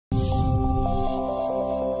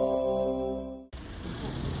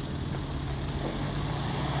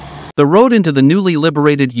The road into the newly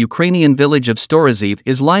liberated Ukrainian village of Storozhiv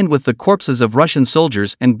is lined with the corpses of Russian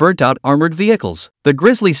soldiers and burnt-out armored vehicles. The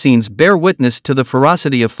grisly scenes bear witness to the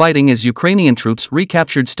ferocity of fighting as Ukrainian troops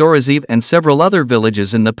recaptured Storozhiv and several other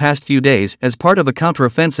villages in the past few days as part of a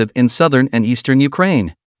counteroffensive in southern and eastern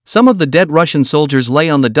Ukraine. Some of the dead Russian soldiers lay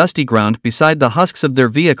on the dusty ground beside the husks of their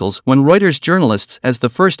vehicles when Reuters journalists as the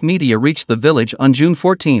first media reached the village on June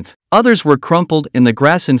 14. Others were crumpled in the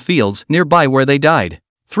grass and fields nearby where they died.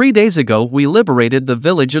 3 days ago we liberated the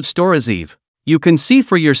village of Storozhiv. You can see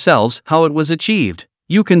for yourselves how it was achieved.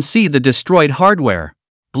 You can see the destroyed hardware.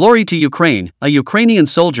 Glory to Ukraine, a Ukrainian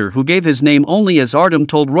soldier who gave his name only as Artem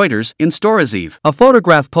told Reuters in Storozhiv. A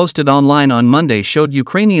photograph posted online on Monday showed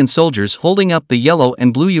Ukrainian soldiers holding up the yellow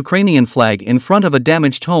and blue Ukrainian flag in front of a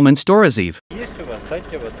damaged home in Storozhiv.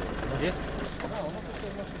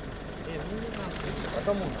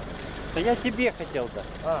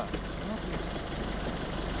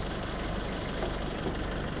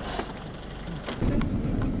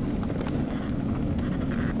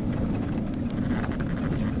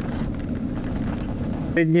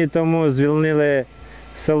 Три дні тому звільнили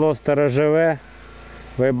село Сторожеве.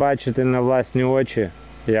 Ви бачите на власні очі,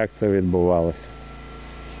 як це відбувалося.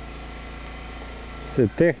 Всю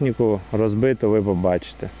техніку розбиту ви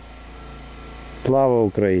побачите. Слава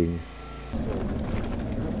Україні!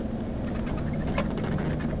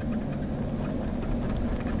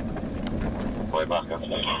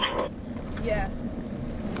 Yeah.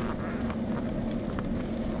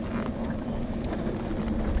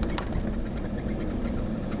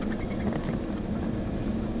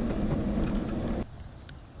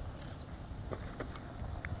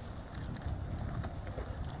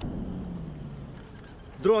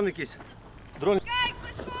 Дрон якийсь. Дрон. Kijk,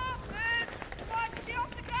 Slisko! Fuck, get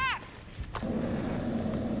off the grass!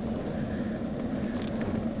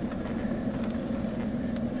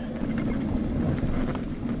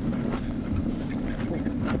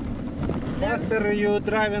 Faster you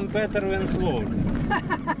driving better than slow.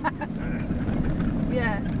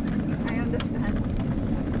 Yeah, I understand.